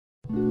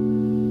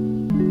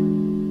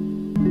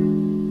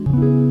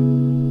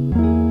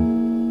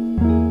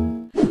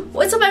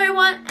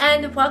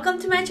everyone,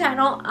 welcome to my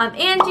channel. I'm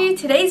Angie.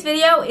 Today's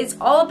video is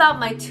all about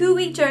my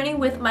 2-week journey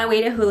with my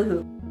weighted hula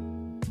hoop.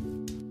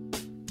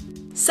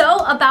 So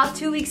about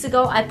 2 weeks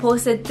ago, I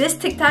posted this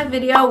TikTok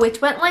video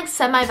which went like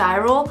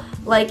semi-viral.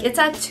 Like it's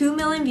at 2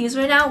 million views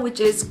right now, which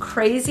is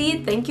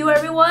crazy. Thank you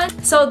everyone.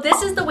 So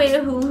this is the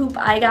weighted hula hoop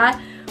I got,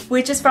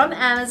 which is from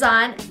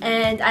Amazon,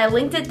 and I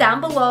linked it down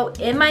below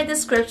in my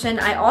description.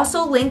 I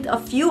also linked a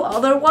few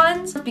other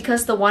ones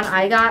because the one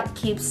I got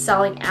keeps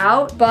selling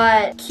out.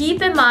 But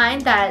keep in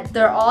mind that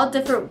they're all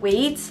different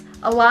weights.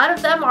 A lot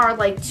of them are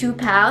like 2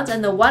 pounds,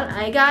 and the one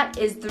I got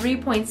is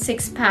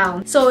 3.6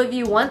 pounds. So if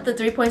you want the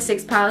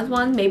 3.6 pounds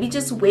one, maybe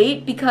just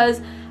wait, because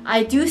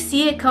I do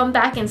see it come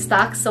back in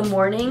stock some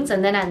mornings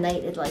and then at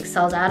night it like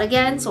sells out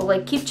again. So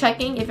like keep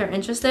checking if you're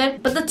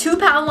interested. But the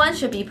 2-pound one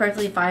should be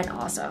perfectly fine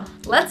also.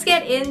 Let's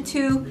get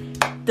into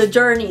the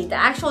journey, the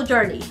actual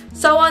journey.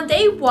 So on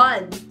day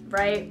 1,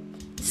 right?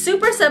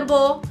 Super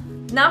simple,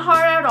 not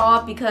hard at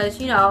all,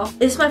 because you know,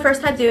 it's my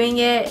first time doing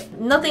it.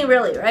 Nothing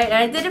really, right? And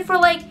I did it for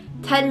like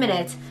 10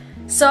 minutes.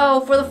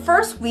 So for the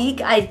first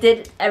week, I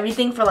did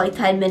everything for like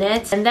 10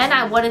 minutes, and then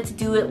I wanted to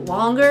do it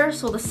longer.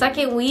 So the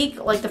second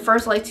week, like the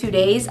first like 2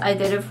 days, I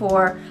did it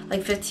for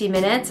like 15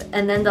 minutes,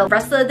 and then the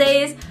rest of the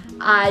days,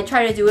 I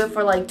tried to do it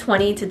for like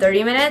 20 to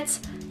 30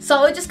 minutes.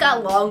 So it just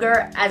got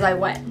longer as I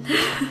went.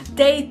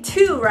 Day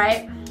 2,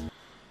 right,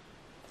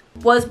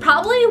 was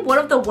probably one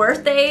of the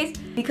worst days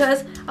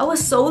because I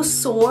was so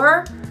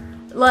sore.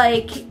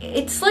 Like,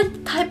 it's like the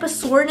type of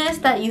soreness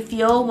that you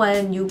feel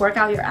when you work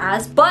out your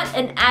ass, but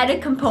an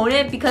added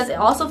component because it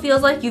also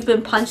feels like you've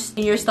been punched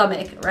in your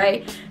stomach,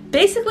 right?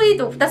 Basically,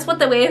 that's what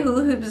the weighted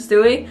hula hoop is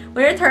doing.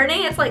 When you're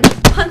turning, it's like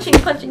punching,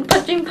 punching,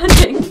 punching,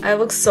 punching. I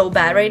look so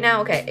bad right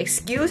now. Okay,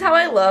 excuse how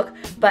I look.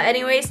 But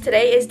anyways,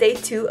 today is day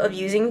 2 of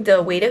using the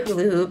weighted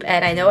hula hoop,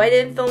 and I know I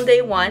didn't film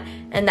day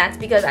 1, and that's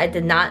because I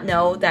did not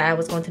know that I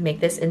was going to make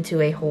this into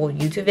a whole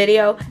YouTube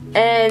video.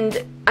 And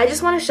I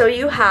just want to show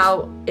you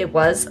how it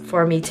was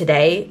for me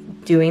today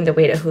doing the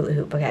weighted hula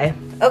hoop, okay?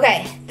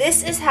 Okay,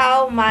 this is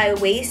how my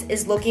waist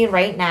is looking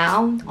right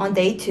now on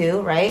day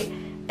 2, right?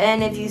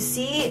 And if you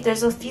see,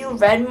 there's a few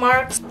red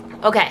marks.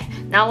 Okay,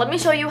 now let me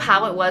show you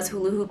how it was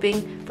hula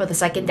hooping for the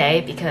second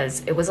day,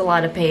 because it was a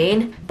lot of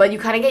pain, but you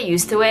kind of get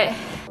used to it.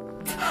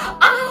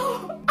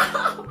 Ow!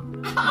 Ow!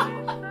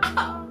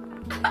 Ow!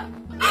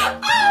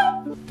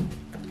 Ow!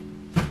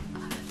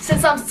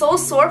 Since I'm so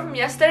sore from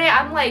yesterday,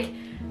 I'm like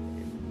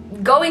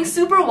going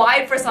super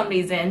wide for some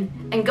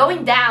reason and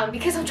going down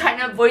because I'm trying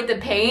to avoid the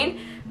pain.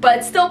 But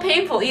it's still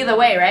painful either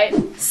way, right?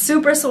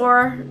 Super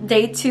sore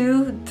day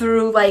 2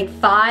 through like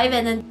 5,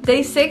 and then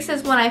day 6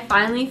 is when I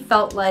finally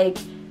felt like,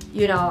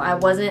 you know, I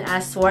wasn't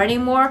as sore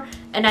anymore.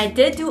 And I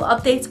did do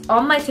updates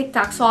on my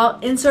TikTok, so I'll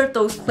insert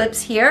those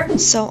clips here.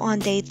 So on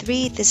day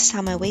 3, this is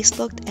how my waist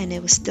looked, and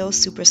it was still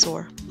super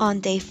sore.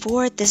 On day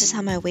 4, this is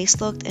how my waist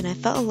looked, and I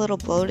felt a little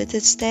bloated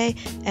this day,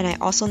 and I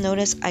also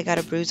noticed I got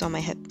a bruise on my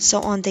hip.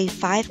 So on day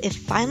 5, it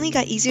finally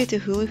got easier to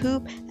hula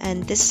hoop,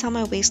 and this is how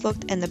my waist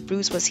looked, and the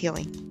bruise was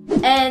healing.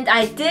 And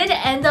I did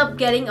end up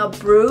getting a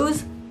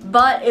bruise,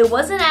 but it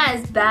wasn't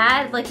as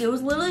bad. Like, it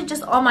was literally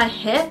just on my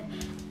hip,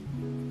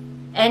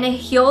 and it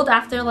healed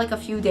after like a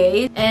few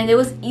days, and it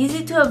was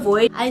easy to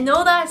avoid. I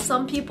know that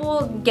some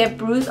people get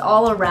bruised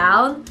all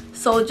around,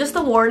 so just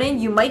a warning,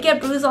 you might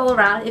get bruised all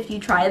around if you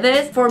try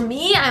this. For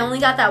me, I only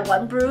got that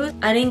one bruise.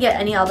 I didn't get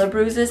any other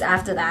bruises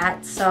after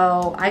that,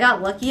 so I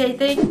got lucky, I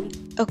think.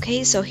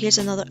 Okay, so here's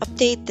another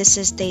update. This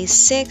is day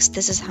 6,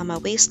 this is how my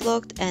waist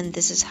looked, and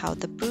this is how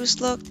the bruise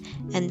looked.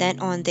 And then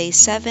on day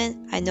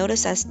 7, I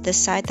noticed that this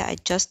side that I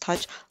just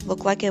touched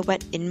looked like it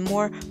went in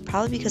more,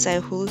 probably because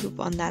I hula hoop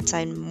on that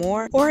side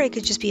more, or it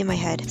could just be in my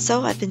head.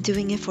 So I've been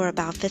doing it for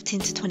about 15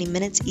 to 20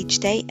 minutes each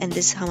day, and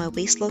this is how my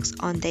waist looks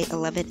on day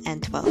 11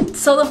 and 12.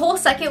 So the whole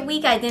second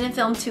week I didn't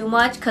film too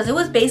much because it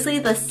was basically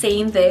the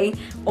same thing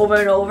over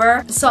and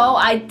over. So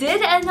I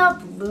did end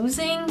up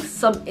losing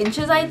some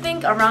inches, I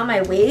think, around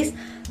my waist.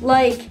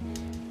 Like,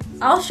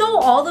 I'll show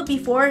all the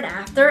before and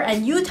after,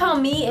 and you tell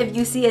me if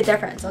you see a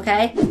difference,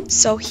 okay?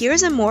 So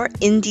here's a more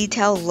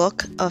in-detail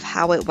look of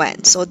how it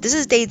went. So this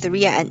is day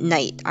 3 at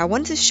night. I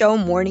wanted to show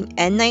morning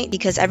and night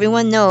because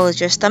everyone knows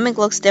your stomach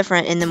looks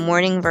different in the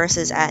morning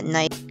versus at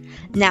night.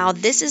 Now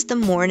this is the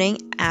morning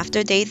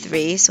after day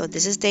 3, so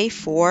this is day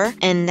 4,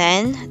 and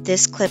then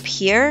this clip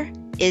here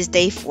is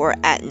day 4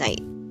 at night.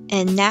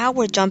 And now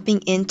we're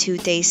jumping into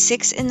day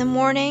 6 in the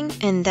morning,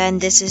 and then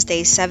this is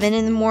day 7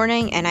 in the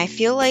morning, and I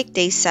feel like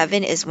day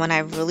 7 is when I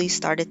really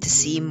started to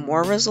see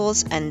more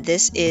results, and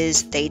this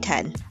is day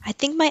 10. I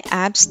think my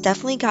abs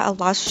definitely got a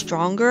lot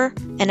stronger,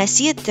 and I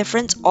see a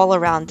difference all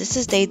around. This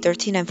is day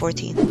 13 and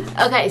 14.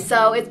 Okay,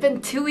 so it's been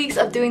 2 weeks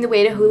of doing the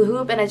weighted hula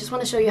hoop, and I just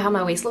want to show you how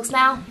my waist looks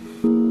now.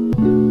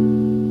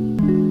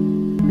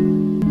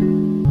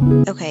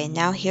 Okay,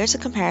 now here's a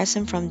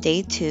comparison from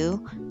day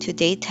 2 to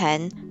day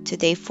 10 to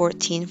day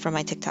 14 from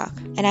my TikTok.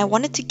 And I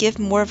wanted to give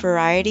more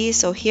variety,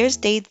 so here's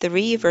day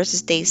 3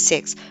 versus day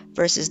 6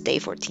 versus day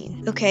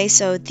 14. Okay,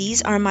 so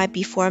these are my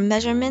before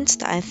measurements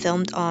that I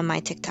filmed on my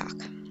TikTok.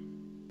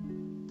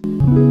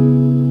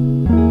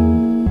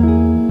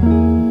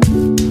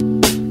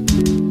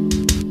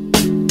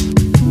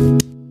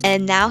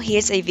 Now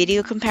here's a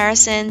video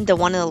comparison. The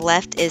one on the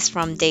left is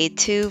from day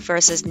 2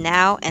 versus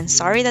now, and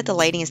sorry that the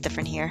lighting is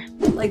different here.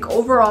 Like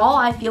overall,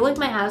 I feel like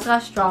my abs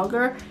got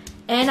stronger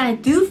and I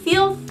do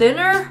feel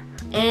thinner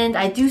and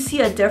I do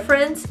see a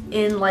difference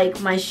in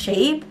like my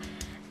shape.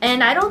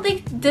 And I don't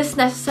think this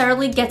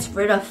necessarily gets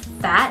rid of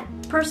fat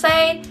per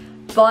se,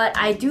 but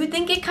I do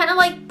think it kind of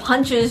like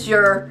punches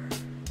your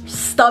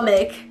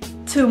stomach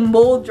to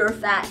mold your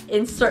fat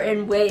in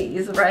certain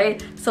ways,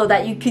 right? So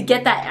that you could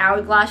get that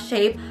hourglass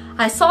shape.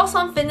 I saw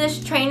some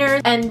fitness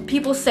trainers and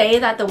people say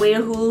that the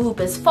weighted hula hoop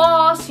is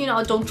false, you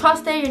know, don't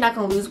trust it, you're not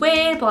gonna lose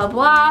weight, blah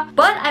blah.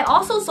 But I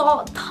also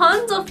saw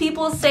tons of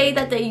people say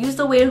that they used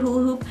the weighted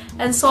hula hoop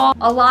and saw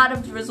a lot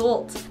of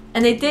results.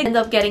 And they did end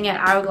up getting an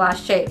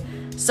hourglass shape.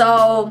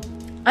 So,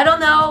 I don't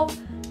know.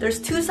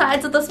 There's two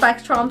sides of the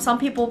spectrum. Some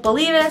people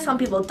believe it, some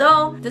people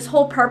don't. This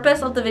whole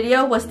purpose of the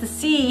video was to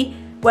see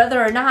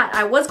whether or not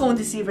I was going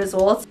to see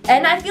results,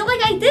 and I feel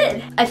like I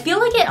did. I feel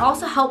like it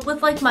also helped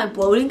with like my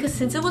bloating, because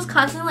since it was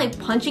constantly like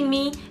punching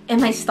me in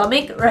my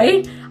stomach,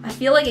 right? I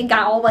feel like it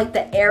got all like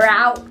the air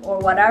out or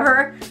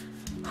whatever.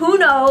 Who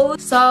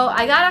knows? So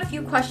I got a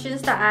few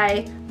questions that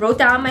I wrote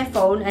down on my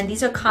phone, and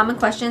these are common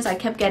questions I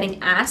kept getting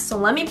asked, so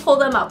let me pull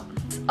them up.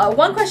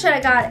 One question I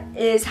got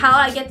is how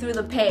I get through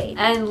the pain,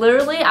 and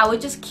literally I would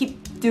just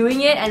keep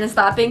doing it and then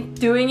stopping,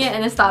 doing it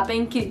and then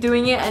stopping, keep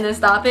doing it and then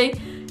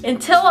stopping,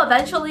 until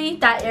eventually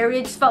that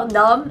area just felt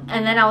numb,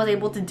 and then I was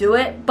able to do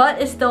it, but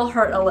it still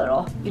hurt a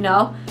little, you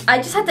know? I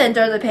just had to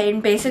endure the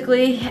pain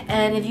basically,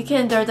 and if you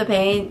can endure the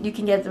pain, you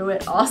can get through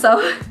it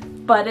also,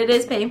 but it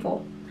is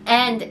painful.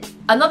 And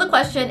another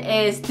question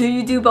is, do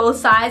you do both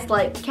sides,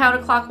 like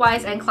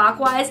counterclockwise and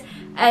clockwise?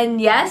 And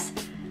yes,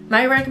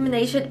 my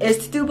recommendation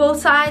is to do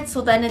both sides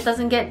so then it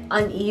doesn't get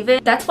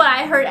uneven. That's what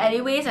I heard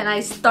anyways, and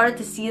I started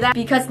to see that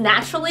because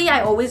naturally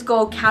I always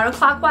go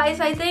counterclockwise,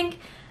 I think.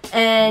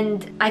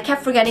 And I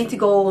kept forgetting to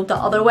go the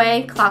other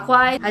way,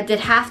 clockwise. I did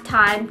half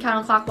time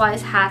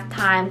counterclockwise, half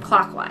time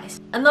clockwise.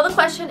 Another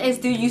question is,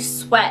 do you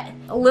sweat?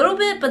 A little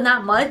bit, but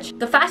not much.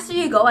 The faster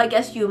you go, I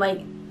guess you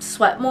might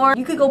sweat more.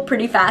 You could go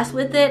pretty fast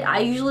with it. I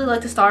usually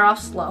like to start off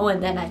slow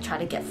and then I try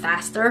to get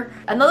faster.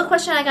 Another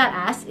question I got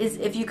asked is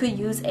if you could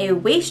use a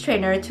waist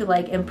trainer to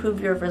like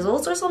improve your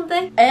results or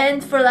something.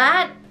 And for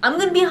that, I'm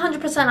gonna be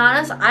 100%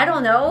 honest, I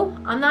don't know.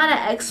 I'm not an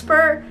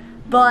expert.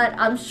 But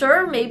I'm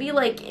sure maybe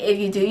like if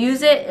you do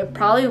use it, it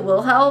probably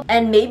will help.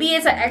 And maybe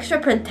it's an extra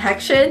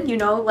protection, you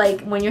know,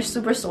 like when you're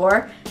super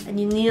sore and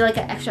you need like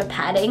an extra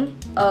padding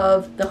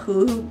of the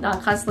hula hoop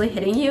not constantly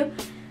hitting you.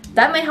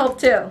 That might help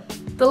too.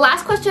 The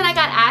last question I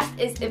got asked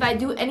is if I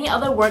do any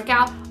other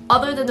workout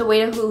other than the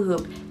weighted hula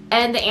hoop.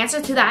 And the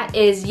answer to that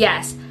is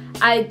yes.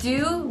 I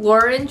do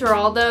Lauren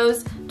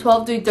Giraldo's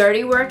 12 through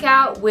 30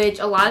 workout, which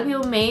a lot of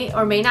people may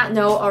or may not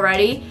know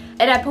already.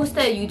 And I posted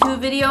a YouTube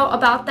video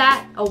about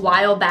that a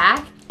while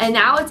back, and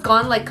now it's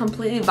gone like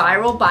completely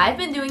viral, but I've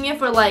been doing it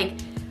for like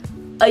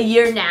a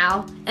year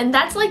now, and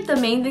that's like the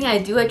main thing I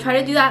do. I try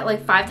to do that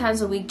like 5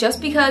 times a week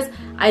just because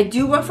I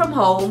do work from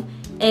home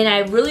and I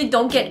really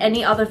don't get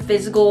any other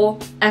physical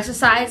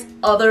exercise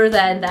other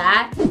than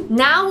that.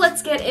 Now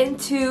let's get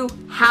into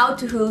how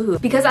to hula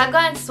hoop, because I've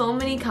gotten so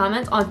many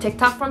comments on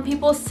TikTok from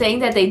people saying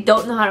that they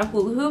don't know how to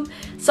hula hoop.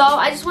 So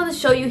I just want to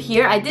show you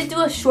here. I did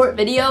do a short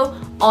video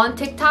on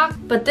TikTok,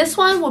 but this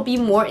one will be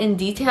more in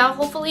detail,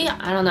 hopefully.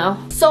 I don't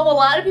know. So a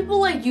lot of people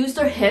like use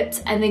their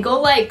hips and they go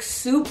like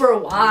super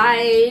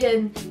wide,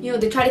 and you know,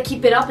 they try to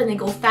keep it up and they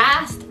go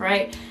fast,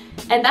 right?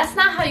 And that's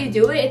not how you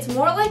do it. It's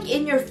more like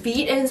in your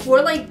feet, and it's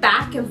more like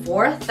back and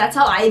forth. That's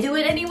how I do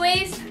it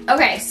anyways.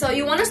 Okay, so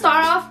you want to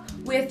start off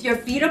with your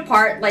feet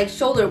apart, like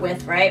shoulder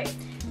width, right?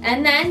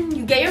 And then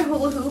you get your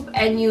hula hoop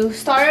and you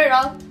start it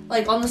up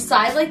like on the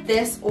side like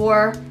this,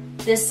 or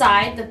this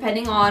side,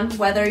 depending on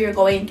whether you're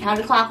going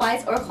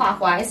counterclockwise or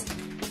clockwise.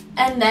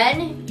 And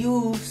then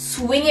you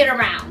swing it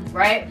around,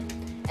 right?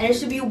 And it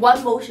should be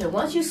one motion.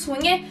 Once you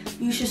swing it,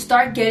 you should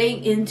start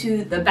getting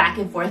into the back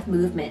and forth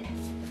movement.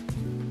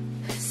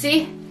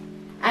 See,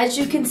 as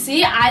you can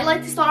see, I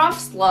like to start off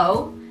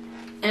slow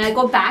and I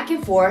go back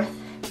and forth.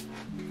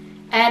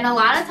 And a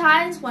lot of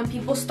times when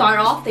people start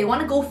off, they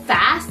want to go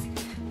fast,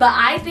 but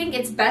I think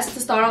it's best to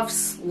start off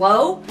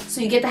slow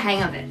so you get the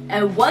hang of it.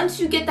 And once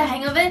you get the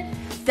hang of it,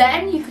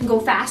 then you can go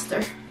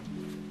faster.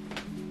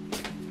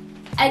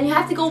 And you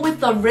have to go with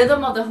the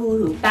rhythm of the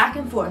hula hoop, back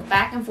and forth,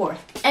 back and forth.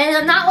 And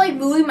I'm not like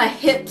moving my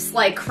hips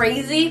like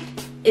crazy.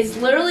 It's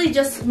literally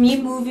just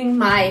me moving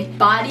my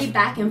body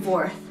back and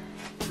forth.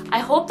 I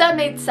hope that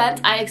made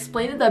sense. I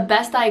explained it the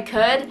best I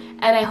could,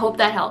 and I hope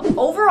that helped.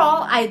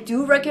 Overall, I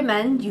do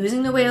recommend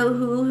using the weighted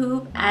hula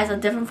hoop as a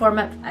different form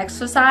of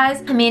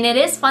exercise. I mean, it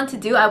is fun to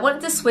do. I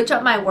wanted to switch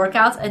up my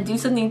workouts and do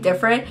something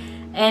different,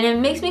 and it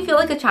makes me feel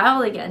like a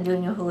child again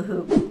doing a hula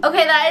hoop.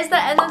 Okay, that is the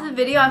end of the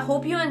video. I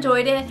hope you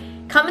enjoyed it.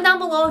 Comment down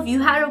below if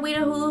you had a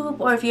weighted hula hoop,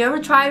 or if you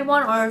ever tried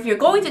one, or if you're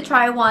going to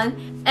try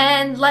one,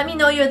 and let me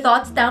know your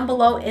thoughts down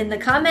below in the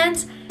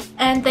comments.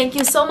 And thank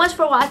you so much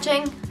for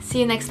watching.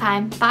 See you next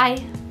time.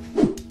 Bye.